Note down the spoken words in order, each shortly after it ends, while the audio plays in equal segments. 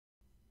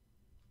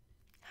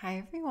Hi,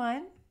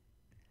 everyone.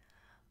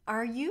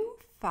 Are you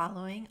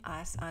following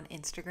us on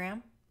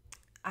Instagram?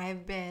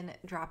 I've been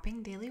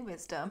dropping daily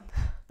wisdom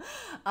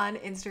on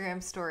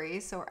Instagram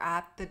stories. So we're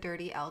at The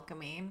Dirty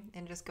Alchemy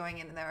and just going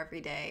in there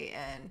every day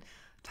and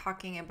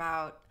talking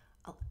about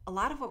a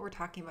lot of what we're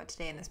talking about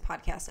today in this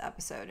podcast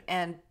episode.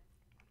 And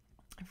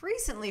I've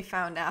recently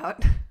found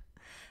out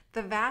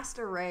the vast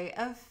array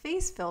of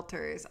face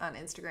filters on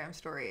Instagram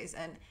stories.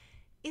 And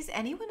is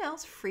anyone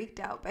else freaked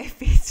out by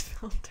face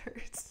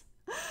filters?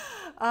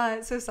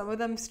 So some of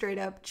them straight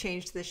up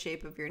change the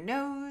shape of your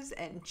nose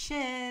and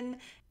chin.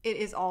 It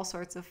is all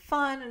sorts of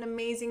fun and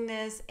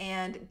amazingness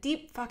and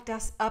deep fucked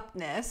us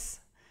upness,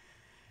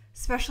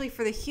 especially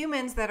for the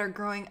humans that are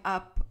growing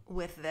up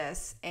with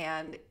this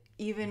and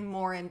even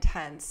more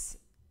intense,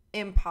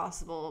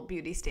 impossible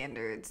beauty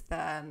standards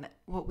than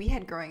what we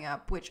had growing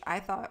up, which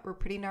I thought were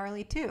pretty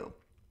gnarly too.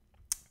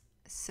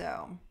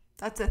 So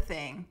that's a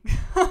thing.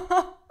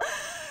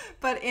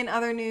 But in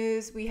other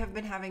news, we have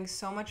been having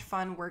so much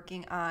fun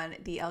working on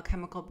the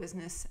Alchemical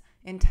Business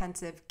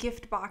Intensive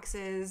gift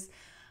boxes.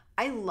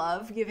 I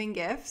love giving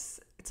gifts.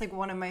 It's like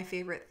one of my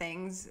favorite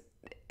things,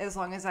 as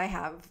long as I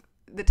have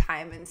the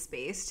time and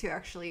space to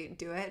actually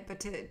do it.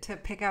 But to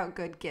pick out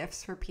good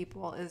gifts for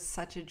people is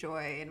such a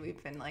joy. And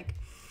we've been like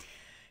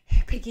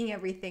picking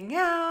everything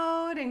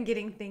out and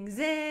getting things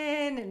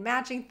in and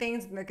matching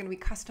things. And they're going to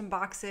be custom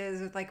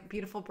boxes with like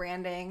beautiful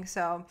branding.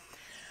 So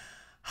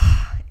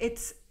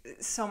it's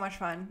so much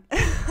fun.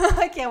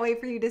 I can't wait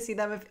for you to see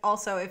them.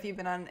 If you've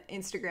been on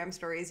Instagram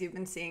stories, you've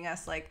been seeing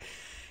us like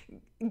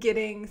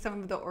getting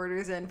some of the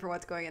orders in for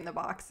what's going in the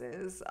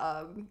boxes.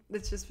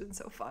 It's just been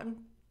so fun.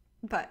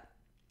 But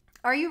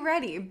are you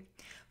ready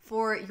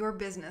for your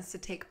business to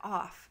take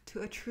off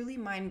to a truly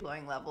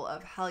mind-blowing level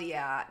of hell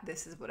yeah,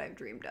 this is what I've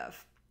dreamed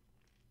of?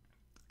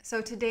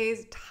 So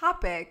today's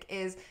topic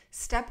is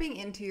stepping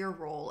into your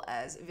role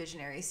as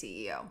visionary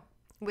CEO,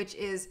 which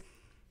is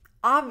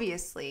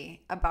obviously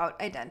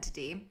about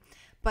identity,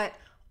 but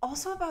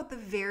also about the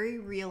very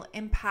real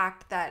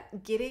impact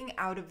that getting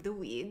out of the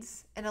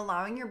weeds and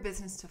allowing your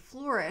business to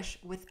flourish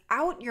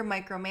without your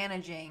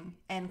micromanaging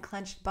and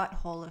clenched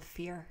butthole of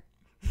fear.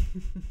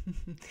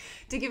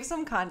 To give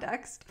some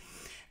context,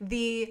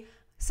 the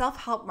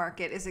self-help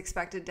market is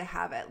expected to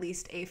have at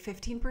least a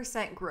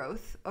 15%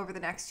 growth over the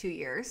next 2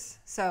 years.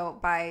 So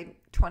by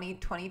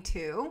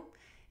 2022,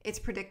 it's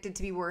predicted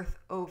to be worth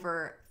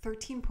over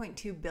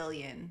 $13.2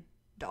 billion.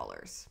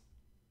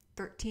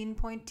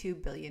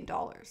 $13.2 billion.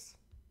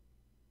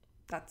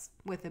 That's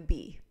with a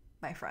B,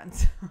 my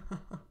friends.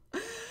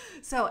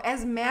 So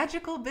as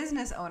magical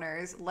business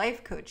owners,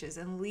 life coaches,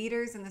 and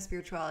leaders in the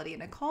spirituality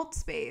and occult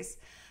space,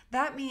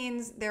 that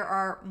means there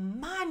are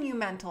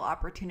monumental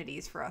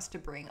opportunities for us to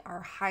bring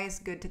our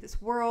highest good to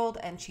this world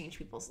and change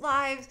people's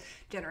lives,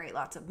 generate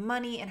lots of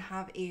money, and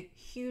have a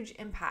huge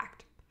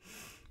impact.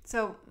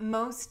 So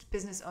most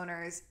business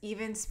owners,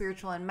 even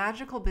spiritual and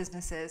magical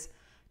businesses,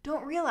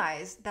 don't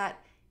realize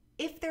that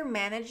if they're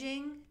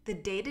managing the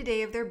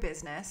day-to-day of their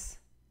business,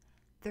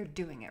 they're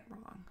doing it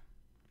wrong.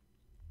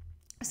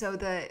 So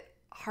the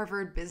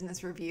Harvard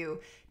Business Review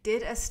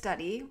did a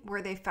study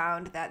where they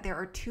found that there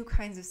are two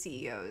kinds of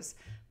CEOs: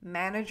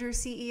 manager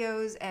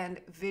CEOs and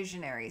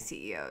visionary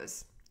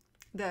CEOs.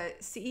 The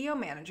CEO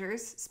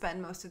managers spend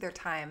most of their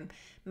time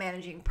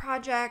managing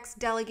projects,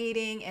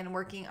 delegating, and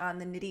working on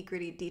the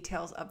nitty-gritty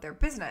details of their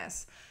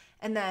business.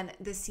 And then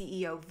the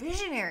CEO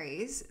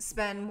visionaries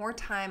spend more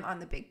time on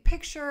the big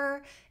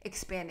picture,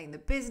 expanding the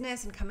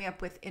business and coming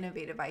up with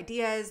innovative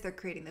ideas. They're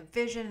creating the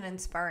vision and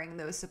inspiring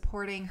those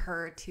supporting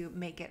her to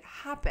make it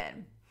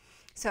happen.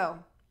 So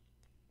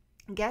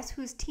guess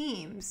whose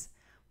teams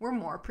were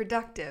more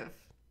productive?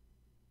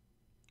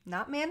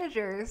 Not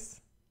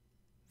managers,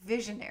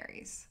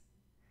 visionaries.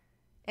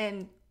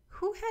 And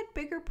who had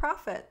bigger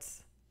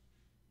profits?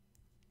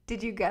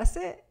 Did you guess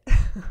it?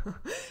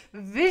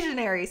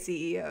 Visionary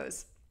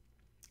CEOs.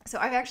 So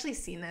I've actually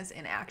seen this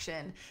in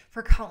action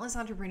for countless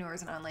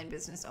entrepreneurs and online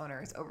business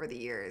owners over the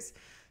years.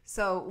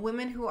 So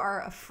women who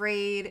are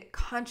afraid,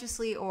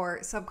 consciously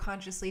or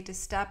subconsciously, to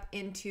step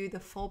into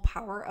the full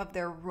power of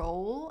their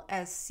role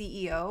as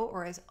CEO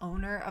or as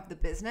owner of the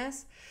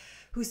business,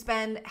 who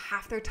spend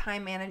half their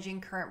time managing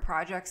current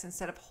projects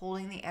instead of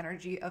holding the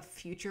energy of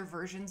future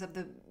versions of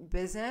the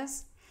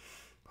business,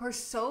 who are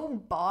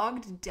so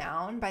bogged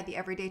down by the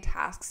everyday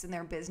tasks in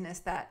their business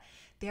that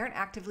they aren't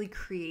actively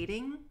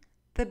creating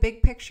the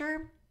big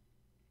picture.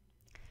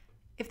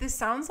 If this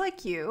sounds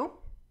like you,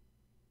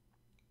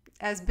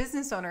 as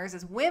business owners,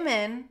 as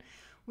women,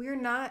 we are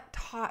not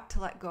taught to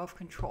let go of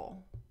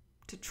control,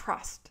 to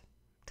trust,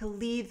 to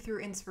lead through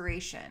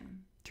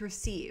inspiration, to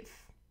receive.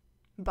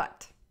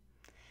 But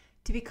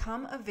to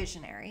become a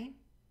visionary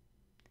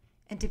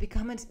and to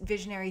become a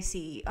visionary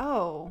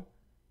CEO,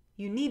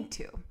 you need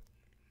to.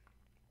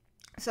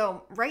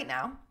 So right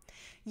now,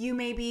 you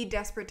may be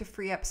desperate to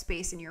free up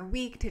space in your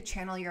week to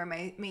channel your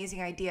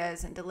amazing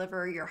ideas and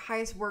deliver your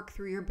highest work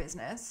through your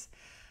business.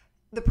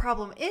 The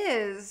problem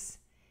is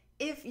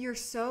if you're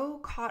so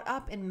caught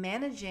up in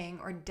managing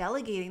or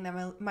delegating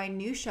the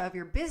minutia of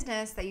your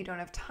business that you don't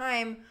have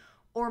time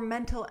or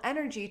mental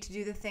energy to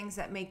do the things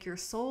that make your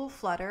soul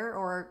flutter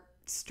or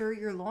stir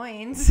your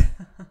loins,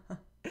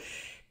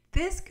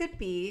 this could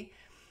be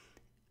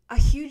a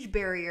huge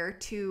barrier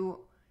to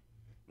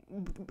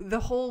the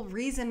whole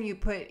reason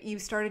you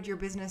started your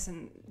business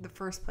in the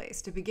first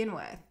place to begin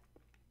with.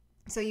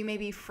 So you may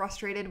be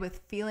frustrated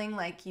with feeling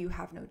like you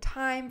have no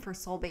time for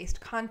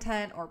soul-based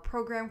content or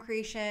program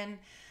creation,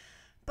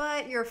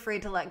 but you're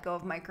afraid to let go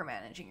of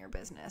micromanaging your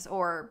business,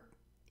 or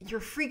you're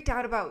freaked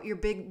out about your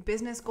big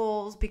business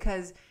goals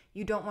because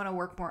you don't want to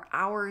work more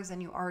hours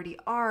than you already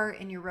are,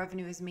 and your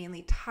revenue is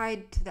mainly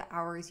tied to the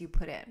hours you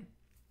put in.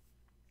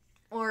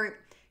 Or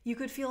you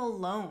could feel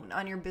alone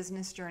on your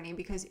business journey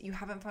because you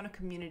haven't found a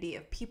community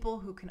of people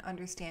who can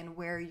understand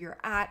where you're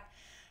at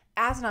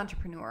as an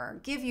entrepreneur,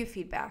 give you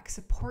feedback,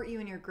 support you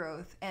in your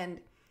growth. And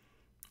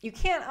you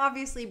can't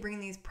obviously bring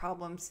these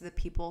problems to the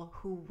people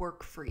who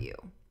work for you.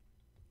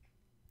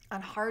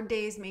 On hard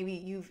days, maybe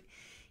you've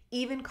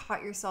even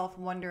caught yourself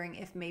wondering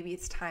if maybe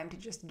it's time to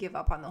just give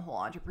up on the whole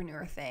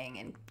entrepreneur thing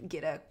and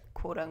get a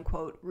quote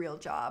unquote real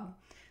job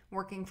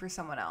working for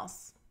someone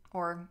else,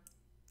 or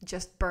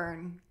just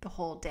burn the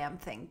whole damn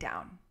thing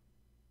down.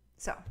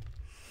 So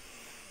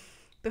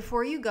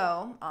before you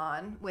go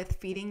on with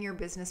feeding your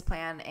business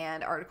plan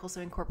and articles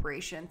of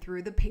incorporation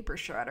through the paper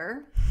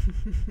shredder,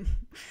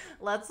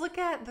 let's look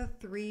at the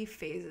 3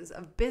 phases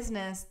of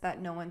business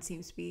that no one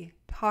seems to be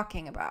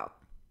talking about.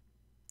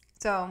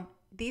 So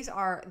these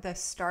are the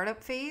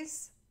startup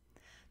phase,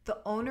 the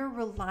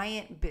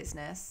owner-reliant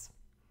business,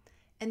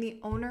 and the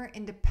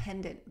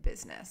owner-independent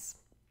business.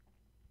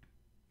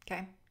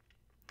 Okay?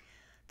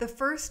 The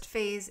first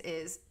phase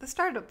is the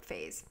startup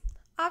phase,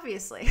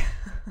 obviously.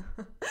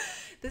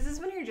 This is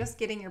when you're just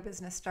getting your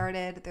business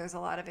started. There's a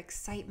lot of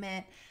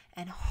excitement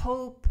and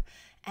hope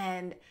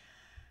and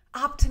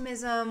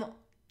optimism,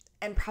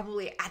 and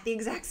probably at the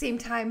exact same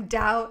time,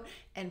 doubt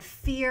and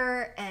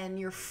fear, and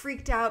you're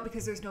freaked out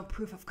because there's no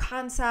proof of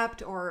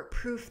concept or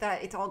proof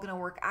that it's all going to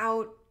work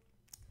out.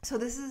 So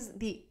this is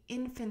the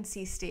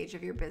infancy stage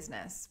of your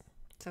business.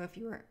 So if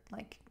you were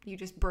like, you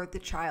just birthed a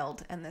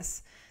child and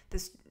this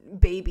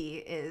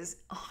baby is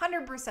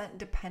 100%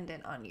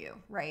 dependent on you,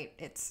 right?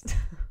 It's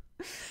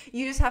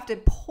you just have to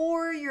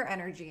pour your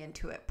energy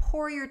into it,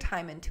 pour your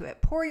time into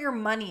it, pour your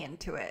money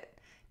into it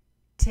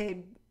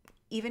to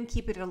even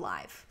keep it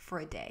alive for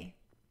a day.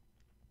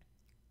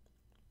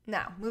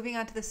 Now, moving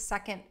on to the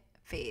second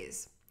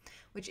phase,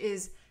 which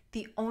is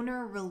the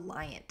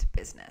owner-reliant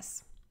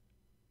business.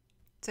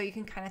 So you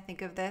can kind of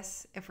think of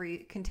this, if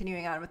we're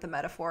continuing on with the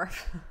metaphor,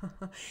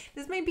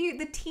 this may be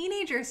the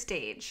teenager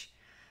stage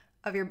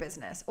of your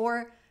business,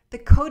 or the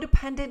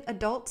codependent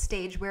adult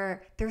stage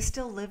where they're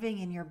still living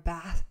in your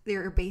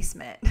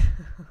basement.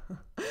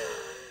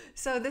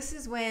 So this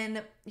is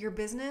when your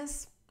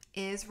business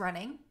is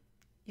running,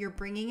 you're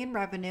bringing in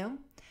revenue,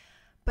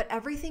 but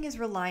everything is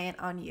reliant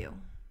on you.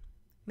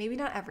 Maybe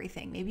not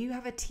everything. Maybe you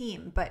have a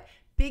team, but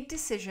big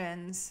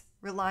decisions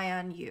rely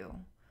on you.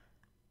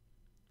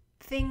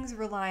 Things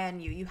rely on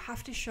you. You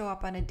have to show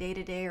up on a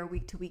day-to-day or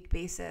week-to-week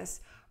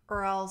basis,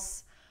 or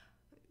else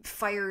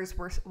fires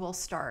will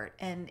start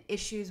and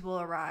issues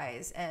will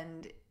arise,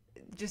 and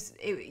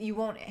you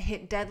won't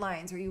hit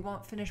deadlines, or you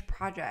won't finish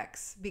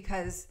projects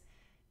because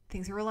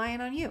things are relying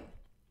on you.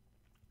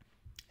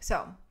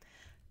 So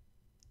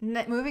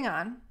moving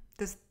on,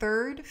 this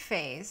third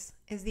phase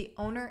is the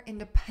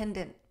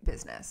owner-independent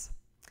business.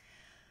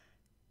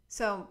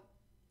 So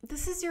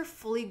this is your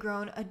fully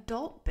grown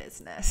adult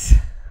business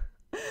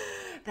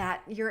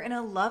that you're in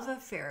a love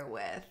affair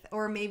with,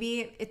 or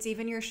maybe it's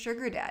even your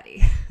sugar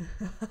daddy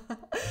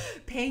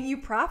paying you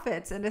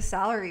profits and a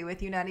salary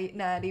with you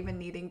not even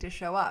needing to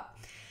show up.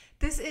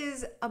 This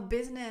is a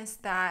business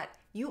that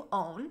you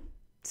own.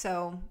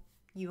 So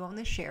you own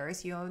the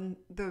shares, you own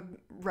the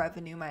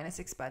revenue minus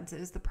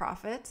expenses, the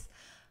profits,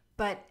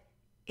 but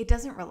it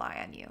doesn't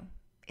rely on you.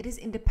 It is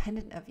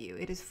independent of you.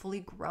 It is fully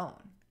grown.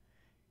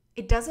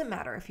 It doesn't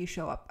matter if you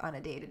show up on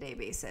a day-to-day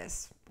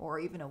basis or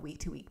even a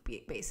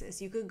week-to-week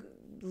basis. You could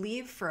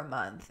leave for a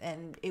month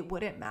and it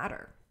wouldn't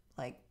matter.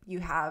 Like, you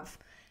have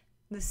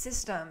the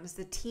systems,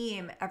 the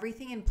team,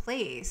 everything in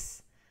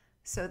place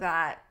so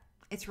that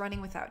it's running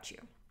without you.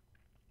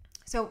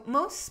 So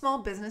most small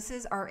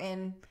businesses are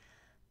in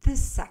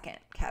this second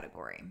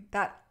category,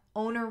 that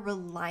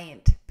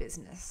owner-reliant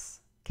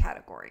business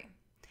category.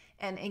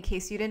 And in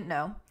case you didn't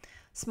know,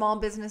 small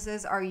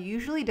businesses are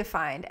usually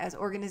defined as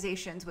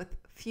organizations with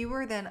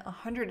fewer than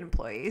 100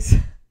 employees.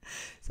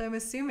 So I'm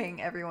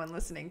assuming everyone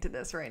listening to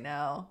this right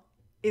now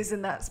is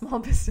in that small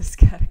business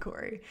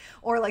category.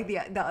 Or like the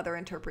other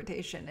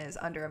interpretation is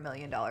under $1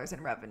 million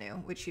in revenue,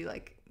 which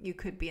you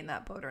could be in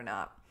that boat or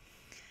not.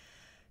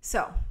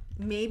 So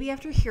maybe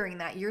after hearing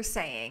that, you're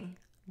saying,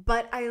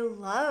 but I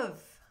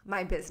love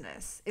my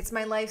business. It's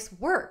my life's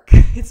work.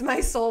 It's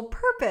my sole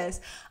purpose.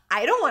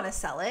 I don't want to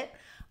sell it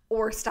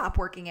or stop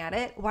working at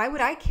it. Why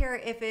would I care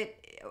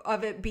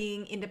of it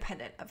being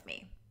independent of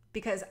me?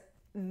 Because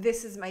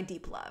this is my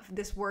deep love.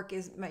 This work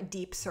is my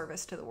deep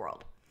service to the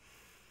world.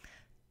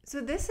 So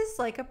this is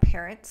like a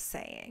parent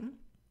saying,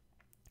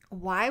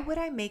 why would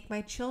I make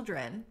my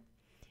children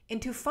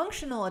into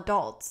functional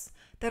adults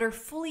that are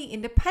fully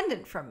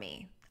independent from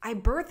me? I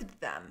birthed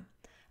them.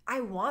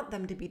 I want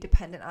them to be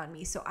dependent on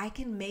me so I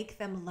can make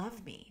them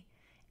love me.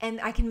 And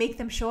I can make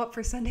them show up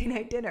for Sunday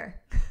night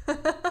dinner.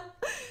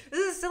 This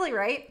is silly,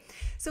 right?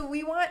 So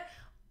we want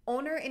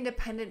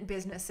owner-independent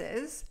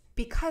businesses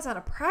because on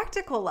a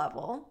practical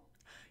level,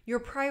 your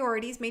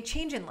priorities may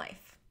change in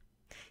life.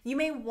 You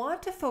may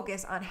want to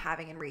focus on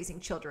having and raising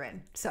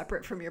children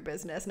separate from your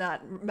business,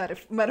 not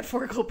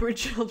metaphorical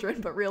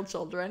children, but real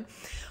children.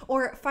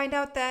 Or find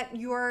out that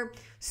you're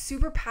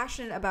super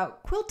passionate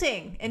about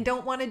quilting and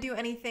don't want to do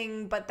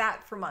anything but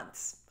that for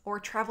months, or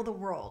travel the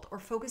world, or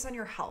focus on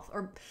your health,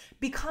 or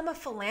become a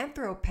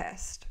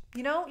philanthropist.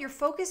 You know, your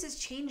focus is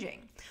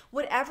changing.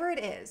 Whatever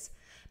it is,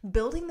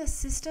 building the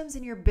systems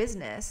in your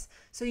business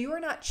so you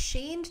are not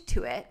chained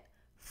to it,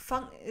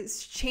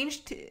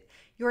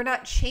 you're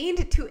not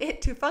chained to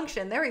it to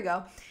function, there we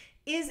go,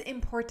 is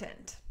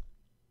important.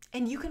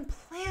 And you can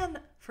plan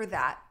for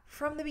that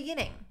from the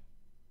beginning.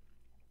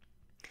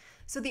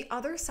 So the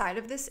other side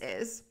of this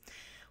is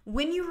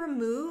when you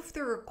remove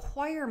the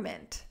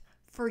requirement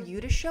for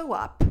you to show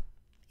up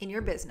in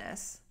your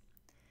business,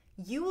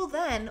 you will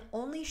then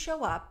only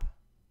show up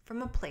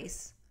from a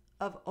place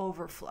of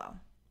overflow.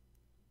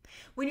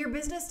 When your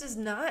business does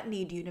not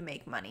need you to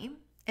make money,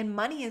 and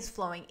money is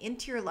flowing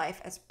into your life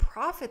as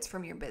profits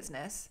from your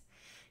business,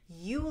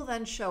 you will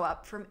then show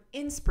up from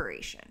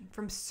inspiration,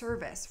 from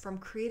service, from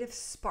creative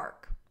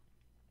spark.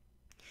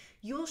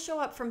 You will show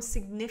up from a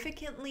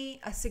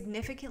significantly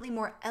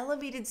more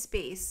elevated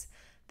space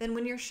than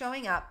when you're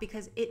showing up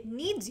because it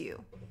needs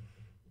you.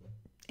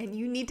 And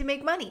you need to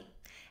make money.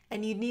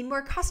 And you need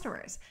more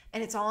customers.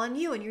 And it's all on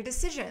you and your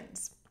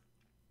decisions.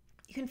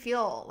 You can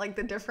feel like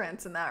the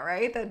difference in that,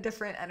 right? The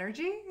different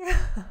energy.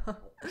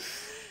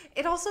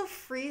 It also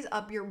frees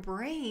up your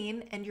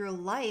brain and your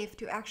life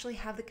to actually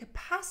have the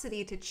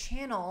capacity to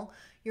channel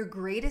your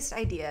greatest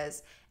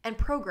ideas and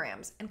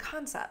programs and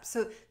concepts.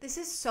 So this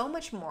is so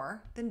much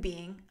more than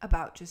being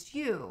about just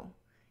you.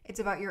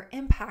 It's about your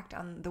impact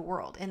on the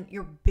world and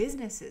your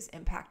business's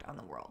impact on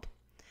the world.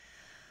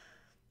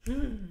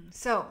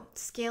 So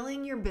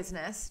scaling your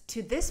business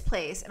to this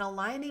place and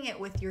aligning it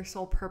with your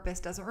soul purpose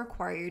doesn't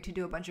require you to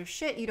do a bunch of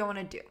shit you don't want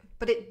to do.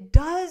 But it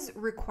does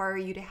require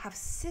you to have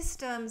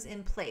systems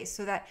in place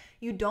so that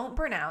you don't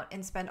burn out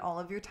and spend all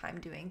of your time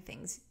doing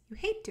things you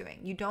hate doing.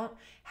 You don't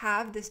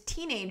have this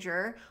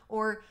teenager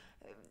or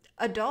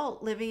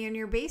adult living in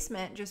your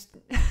basement just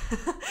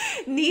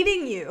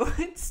needing you.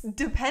 It's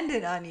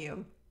dependent on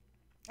you.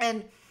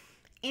 And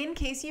in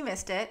case you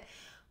missed it,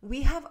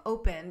 we have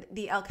opened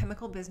the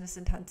Alchemical Business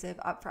Intensive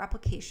up for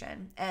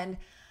application, and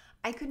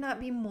I could not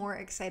be more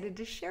excited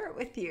to share it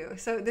with you.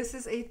 So this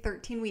is a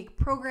 13-week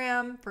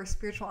program for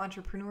spiritual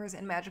entrepreneurs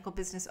and magical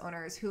business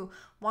owners who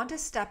want to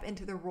step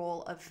into the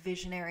role of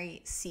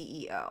visionary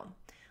CEO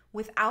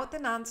without the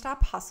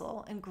nonstop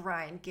hustle and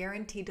grind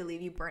guaranteed to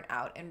leave you burnt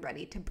out and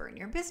ready to burn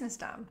your business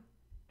down.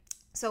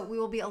 So we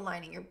will be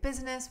aligning your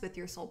business with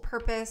your soul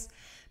purpose,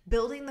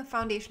 building the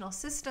foundational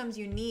systems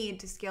you need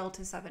to scale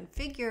to 7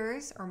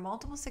 figures or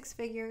multiple 6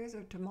 figures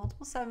or to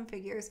multiple 7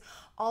 figures,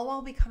 all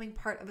while becoming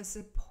part of a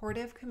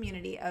supportive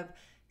community of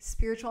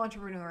spiritual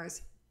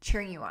entrepreneurs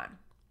cheering you on.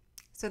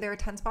 So there are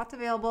 10 spots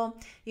available.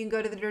 You can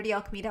go to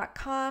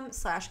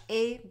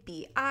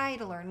thedirtyalchemy.com/ABI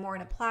to learn more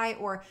and apply,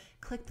 or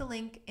click the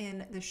link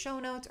in the show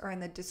notes or in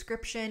the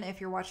description if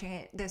you're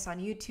watching this on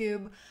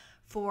YouTube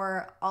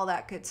for all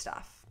that good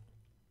stuff.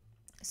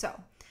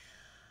 So,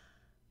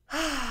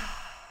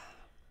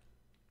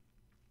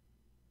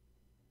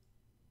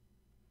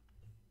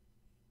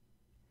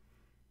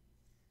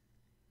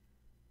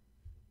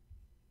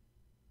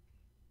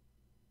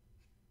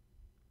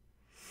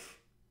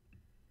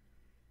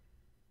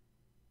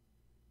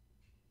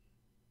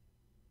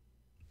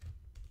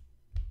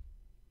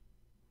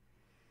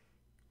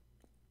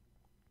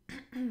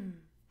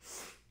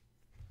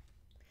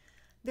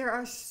 there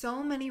are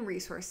so many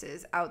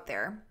resources out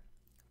there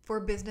for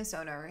business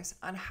owners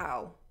on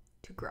how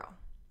to grow.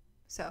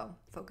 So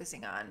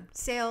focusing on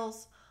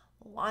sales,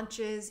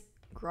 launches,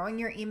 growing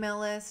your email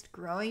list,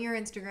 growing your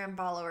Instagram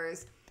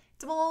followers.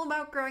 It's all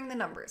about growing the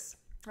numbers,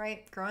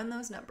 right? Growing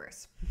those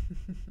numbers.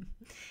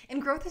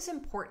 And growth is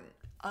important,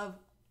 of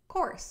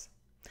course,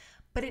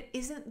 but it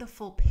isn't the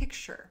full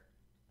picture.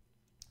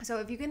 So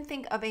if you can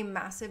think of a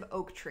massive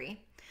oak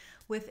tree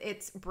with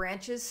its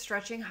branches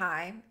stretching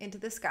high into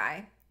the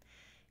sky,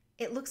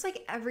 it looks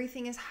like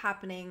everything is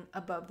happening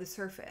above the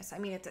surface. I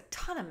mean, it's a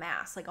ton of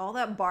mass, like all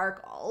that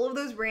bark, all of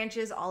those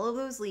branches, all of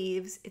those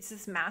leaves. It's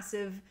this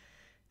massive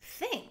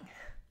thing.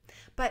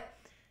 But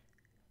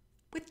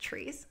with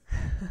trees,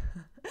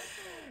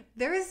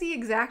 there is the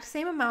exact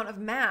same amount of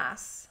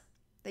mass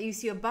that you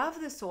see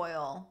above the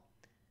soil.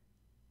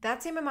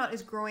 That same amount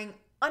is growing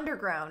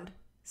underground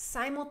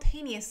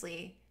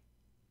simultaneously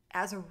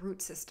as a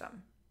root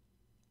system.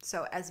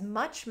 So as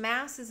much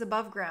mass is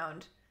above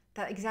ground,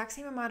 that exact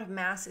same amount of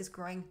mass is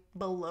growing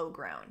below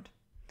ground.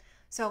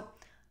 So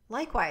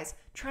likewise,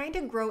 trying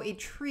to grow a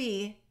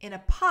tree in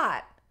a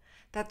pot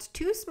that's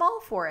too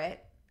small for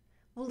it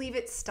will leave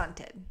it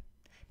stunted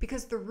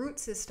because the root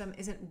system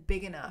isn't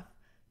big enough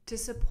to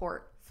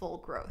support full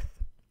growth.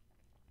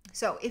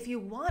 So if you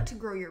want to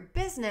grow your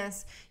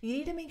business, you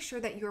need to make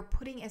sure that you're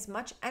putting as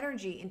much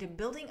energy into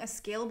building a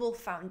scalable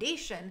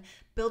foundation,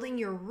 building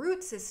your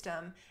root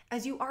system,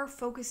 as you are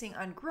focusing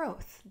on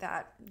growth,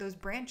 that those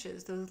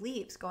branches, those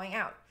leaves going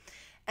out.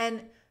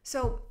 And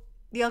so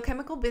the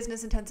Alchemical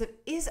Business Intensive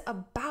is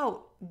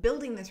about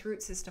building this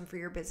root system for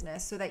your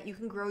business so that you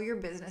can grow your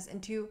business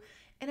into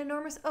an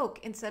enormous oak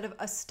instead of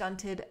a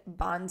stunted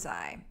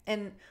bonsai.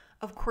 And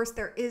of course,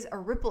 there is a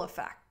ripple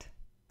effect.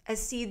 As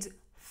seeds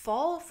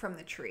fall from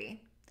the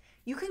tree,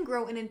 you can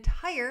grow an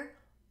entire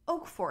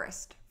oak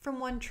forest from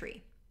one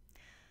tree.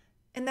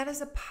 And that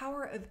is a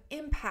power of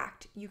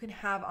impact you can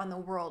have on the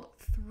world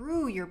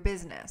through your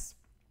business.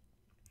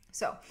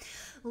 So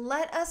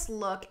let us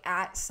look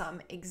at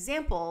some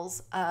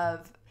examples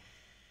of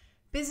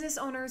business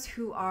owners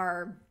who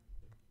are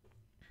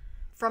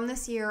from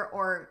this year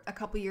or a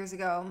couple years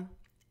ago,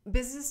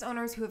 business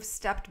owners who have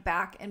stepped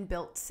back and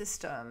built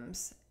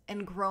systems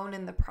and grown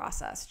in the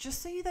process,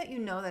 just so that you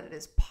know that it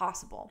is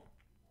possible.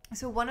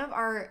 So one of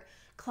our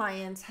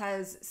clients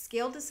has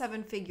scaled to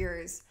 7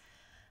 figures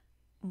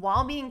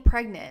while being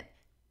pregnant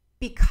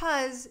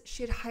because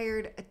she had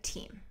hired a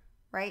team,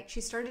 right?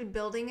 She started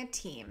building a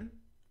team,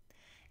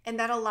 and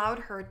that allowed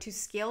her to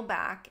scale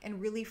back and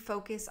really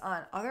focus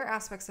on other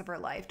aspects of her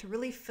life to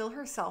really fill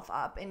herself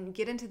up and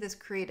get into this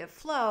creative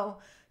flow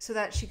so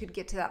that she could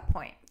get to that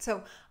point.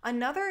 So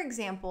another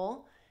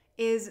example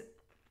is a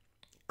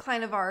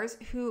client of ours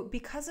who,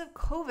 because of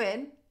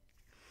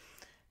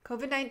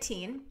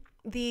COVID-19,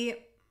 the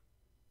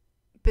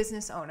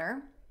business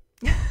owner,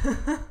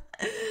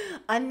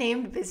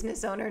 unnamed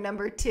business owner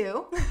number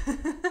 2,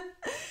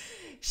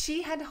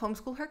 she had to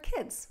homeschool her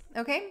kids,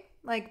 okay?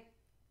 Like,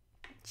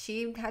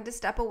 she had to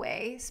step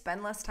away,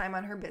 spend less time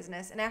on her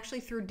business, and actually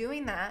through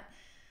doing that,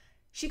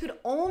 she could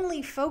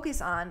only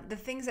focus on the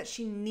things that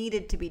she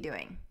needed to be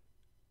doing,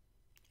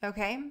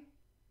 okay?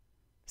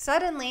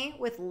 Suddenly,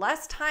 with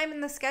less time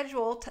in the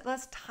schedule,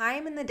 less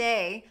time in the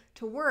day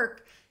to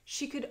work,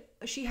 she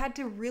had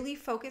to really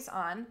focus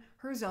on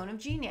her zone of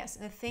genius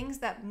and the things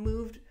that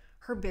moved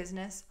her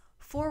business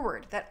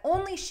forward, that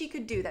only she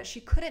could do, that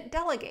she couldn't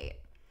delegate.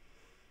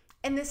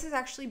 And this has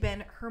actually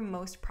been her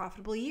most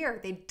profitable year.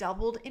 They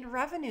doubled in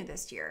revenue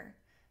this year.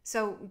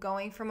 So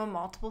going from a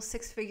multiple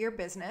 6-figure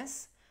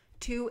business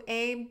to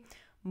a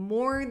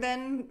more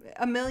than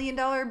 $1 million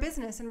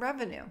business in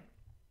revenue.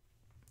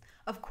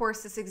 Of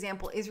course, this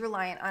example is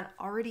reliant on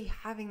already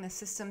having the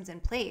systems in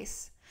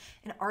place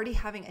and already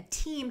having a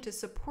team to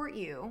support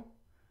you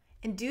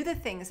and do the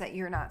things that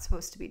you're not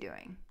supposed to be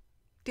doing.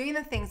 Doing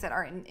the things that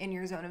are in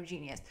your zone of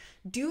genius.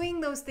 Doing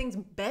those things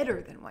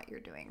better than what you're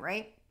doing,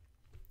 right?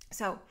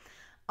 So,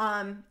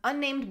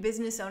 unnamed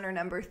business owner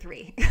number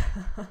 3.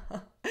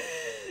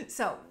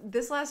 So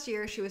this last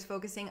year, she was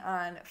focusing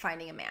on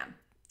finding a man.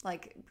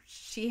 Like,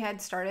 she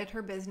had started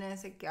her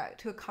business, it got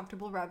to a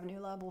comfortable revenue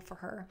level for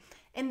her.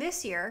 And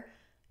this year,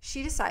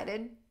 she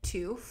decided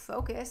to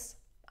focus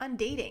on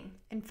dating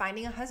and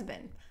finding a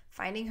husband,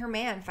 finding her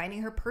man,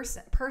 finding her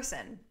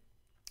person.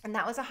 And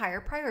that was a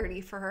higher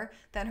priority for her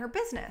than her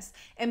business.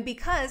 And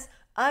because,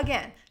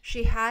 again,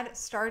 she had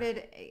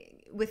started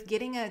with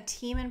getting a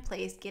team in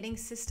place, getting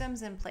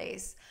systems in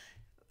place,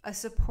 a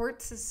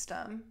support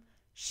system,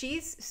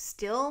 she's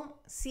still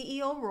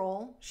CEO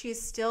role.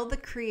 She's still the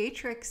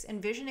creatrix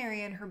and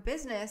visionary in her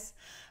business,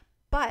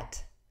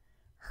 but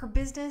her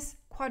business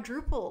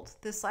quadrupled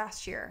this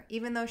last year,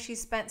 even though she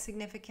spent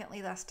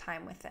significantly less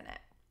time within it.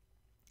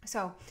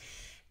 So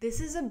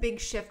this is a big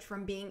shift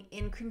from being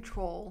in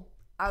control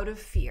out of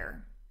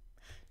fear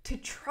to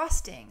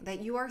trusting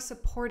that you are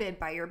supported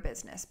by your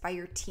business, by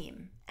your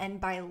team, and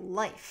by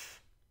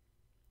life.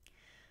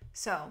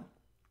 So,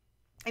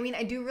 I mean,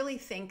 I do really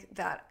think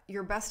that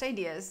your best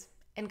ideas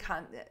and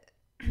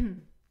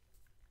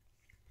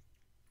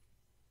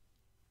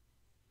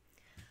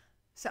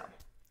So,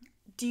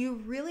 do you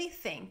really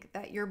think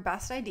that your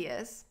best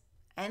ideas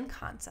and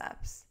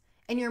concepts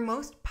and your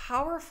most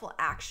powerful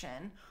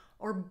action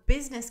or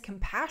business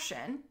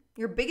compassion,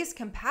 your biggest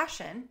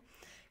compassion,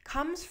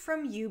 comes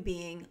from you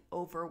being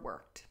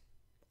overworked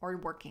or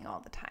working all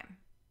the time,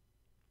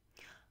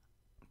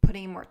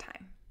 putting in more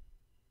time?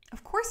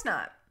 Of course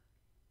not.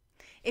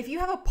 If you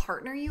have a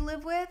partner you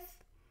live with,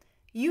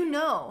 you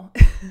know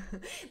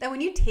that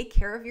when you take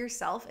care of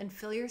yourself and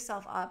fill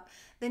yourself up,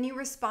 then you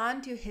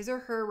respond to his or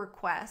her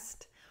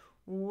request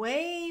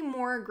way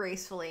more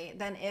gracefully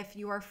than if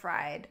you are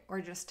fried or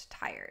just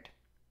tired.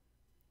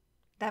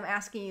 Them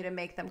asking you to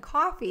make them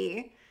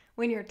coffee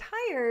when you're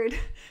tired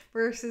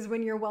versus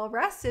when you're well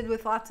rested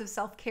with lots of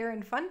self-care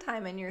and fun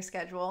time in your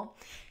schedule,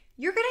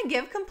 you're going to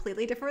give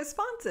completely different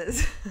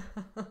responses.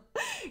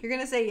 You're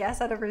going to say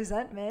yes out of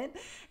resentment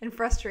and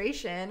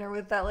frustration, or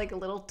with that like a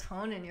little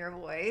tone in your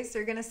voice.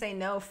 You're going to say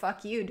no,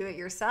 fuck you, do it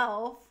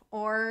yourself.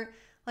 Or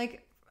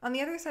like on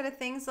the other side of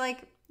things,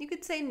 like you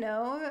could say,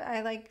 no,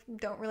 I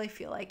don't really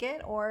feel like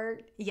it, or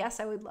yes,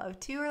 I would love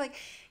to, or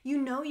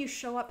you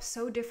show up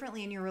so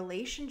differently in your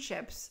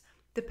relationships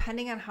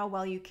depending on how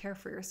well you care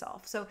for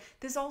yourself. So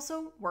this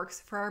also works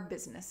for our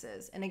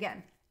businesses. And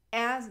again,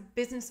 as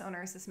business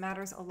owners, this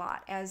matters a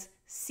lot. As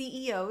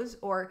CEOs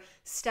or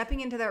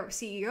stepping into their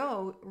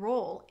CEO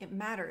role, it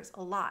matters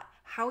a lot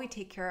how we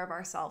take care of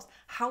ourselves,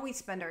 how we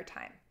spend our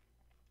time.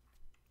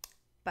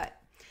 But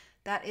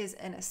that is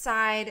an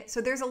aside. So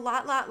there's a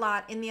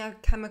lot in the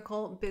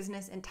Alchemical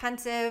Business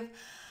Intensive.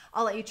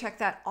 I'll let you check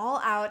that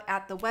all out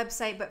at the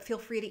website, but feel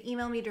free to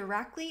email me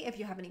directly if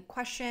you have any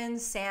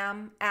questions,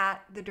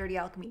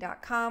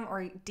 sam@thedirtyalchemy.com,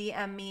 or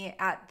DM me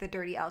at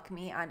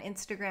thedirtyalchemy on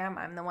Instagram.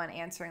 I'm the one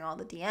answering all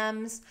the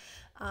DMs.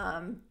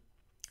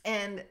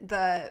 And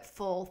the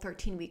full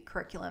 13-week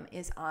curriculum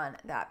is on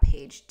that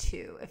page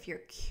too, if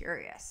you're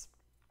curious.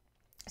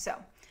 So,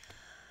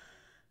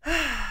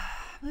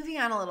 moving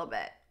on a little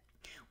bit.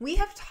 We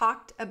have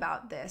talked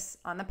about this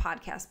on the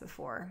podcast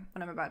before,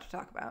 what I'm about to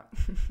talk about.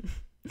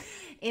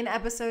 In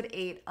episode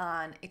 8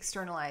 on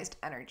externalized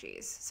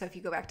energies. So if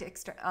you go back to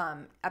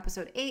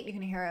episode 8, you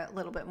can hear a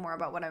little bit more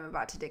about what I'm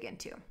about to dig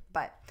into.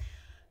 But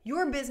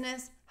your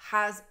business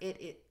has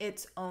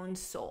its own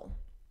soul.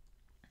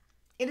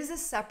 It is a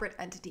separate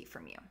entity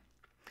from you.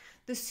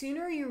 The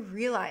sooner you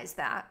realize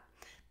that,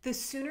 the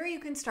sooner you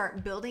can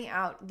start building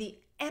out the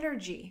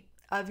energy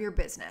of your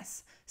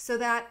business so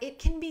that it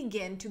can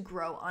begin to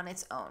grow on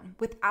its own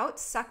without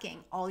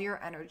sucking all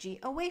your energy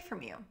away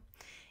from you.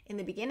 In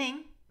the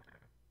beginning,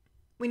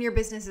 when your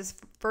business is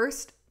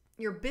first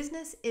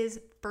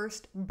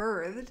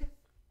birthed,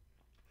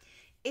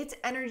 its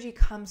energy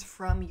comes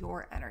from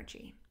your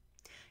energy.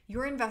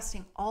 You're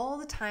investing all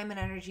the time and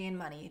energy and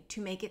money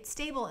to make it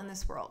stable in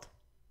this world,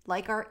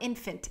 like our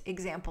infant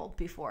example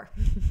before.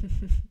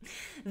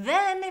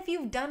 Then, if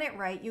you've done it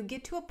right, you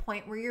get to a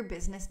point where your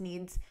business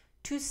needs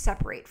to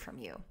separate from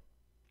you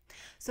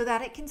so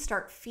that it can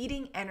start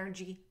feeding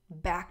energy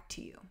back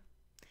to you,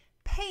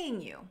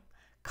 paying you,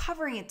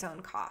 covering its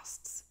own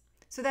costs,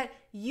 so that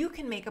you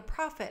can make a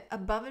profit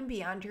above and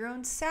beyond your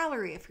own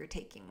salary if you're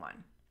taking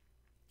one.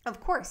 Of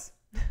course,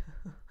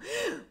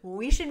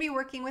 we should be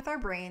working with our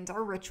brains,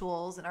 our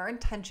rituals, and our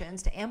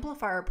intentions to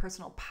amplify our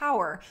personal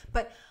power,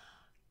 but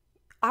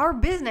our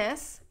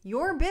business,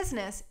 your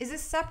business, is a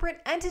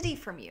separate entity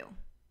from you.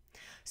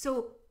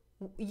 So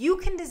you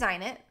can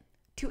design it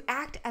to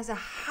act as a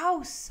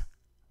house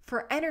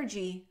for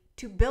energy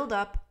to build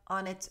up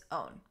on its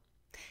own.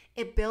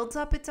 It builds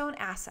up its own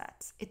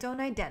assets, its own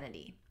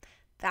identity.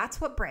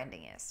 That's what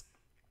branding is.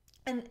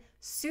 And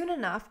soon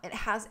enough, it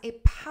has a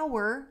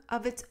power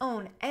of its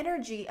own,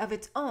 energy of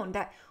its own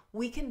that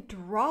we can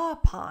draw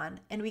upon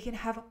and we can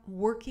have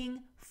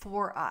working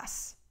for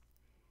us.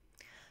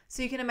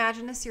 So you can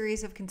imagine a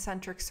series of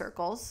concentric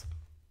circles.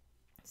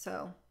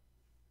 So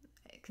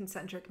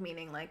concentric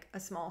meaning like a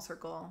small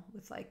circle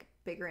with like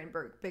bigger and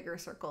bigger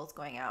circles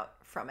going out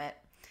from it.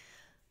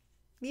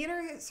 The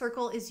inner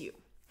circle is you.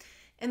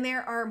 And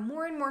there are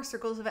more and more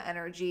circles of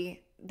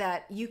energy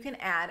that you can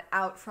add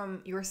out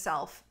from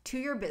yourself to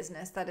your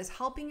business that is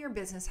helping your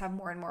business have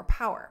more and more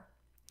power.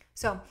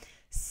 So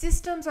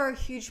systems are a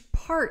huge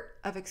part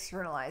of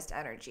externalized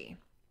energy.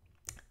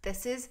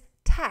 This is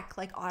tech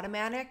like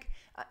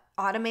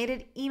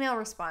automated email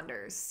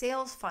responders,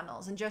 sales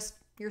funnels, and just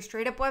your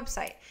straight up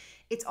website.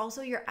 It's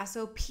also your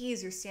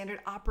SOPs, your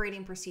standard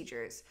operating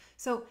procedures.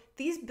 So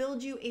these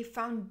build you a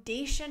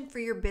foundation for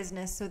your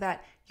business so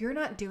that you're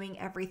not doing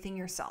everything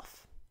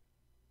yourself.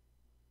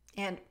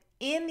 And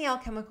in the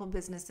Alchemical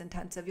Business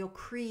Intensive, you'll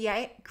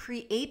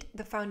create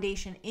the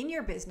foundation in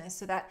your business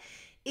so that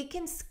it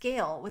can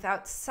scale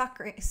without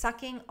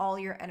sucking all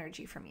your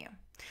energy from you.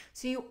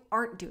 So you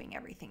aren't doing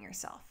everything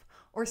yourself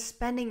or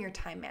spending your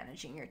time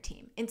managing your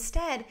team.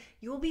 Instead,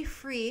 you will be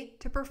free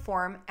to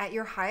perform at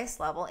your highest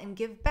level and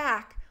give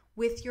back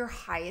with your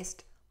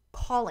highest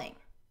calling.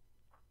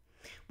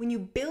 When you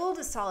build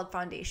a solid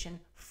foundation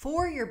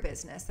for your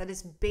business that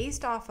is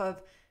based off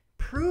of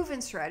proven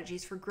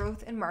strategies for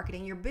growth and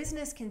marketing, your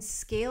business can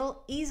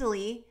scale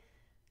easily,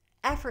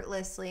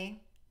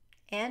 effortlessly,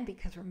 and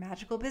because we're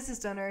magical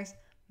business owners,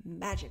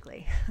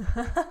 magically.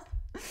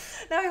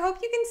 Now, I hope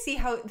you can see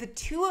how the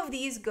two of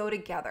these go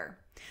together.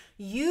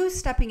 You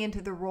stepping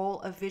into the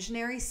role of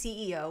visionary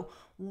CEO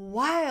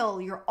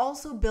while you're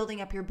also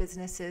building up your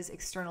business's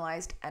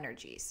externalized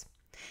energies.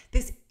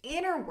 This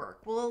inner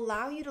work will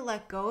allow you to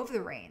let go of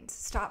the reins,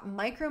 stop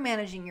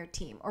micromanaging your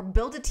team, or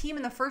build a team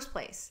in the first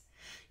place.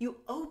 You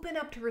open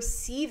up to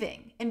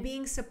receiving and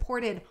being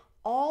supported,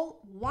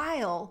 all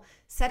while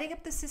setting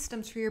up the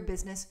systems for your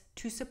business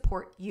to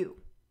support you.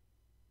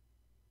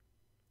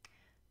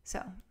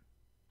 So,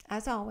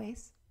 as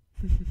always,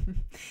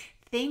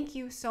 thank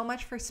you so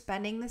much for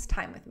spending this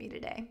time with me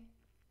today.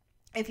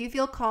 If you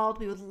feel called,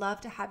 we would love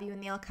to have you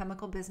in the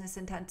Alchemical Business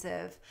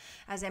Intensive.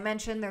 As I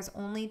mentioned, there's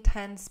only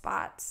 10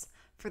 spots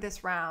for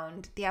this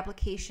round. The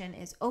application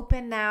is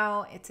open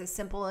now. It's as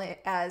simple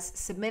as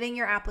submitting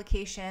your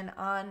application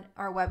on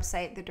our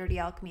website,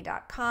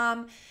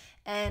 thedirtyalchemy.com,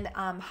 and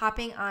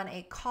hopping on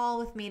a call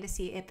with me to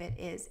see if it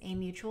is a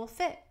mutual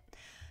fit.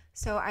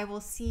 So I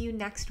will see you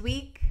next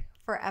week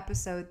for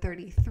episode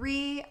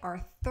 33,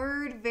 our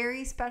third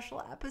very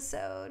special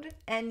episode.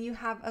 And you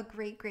have a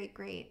great, great,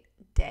 great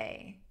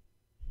day.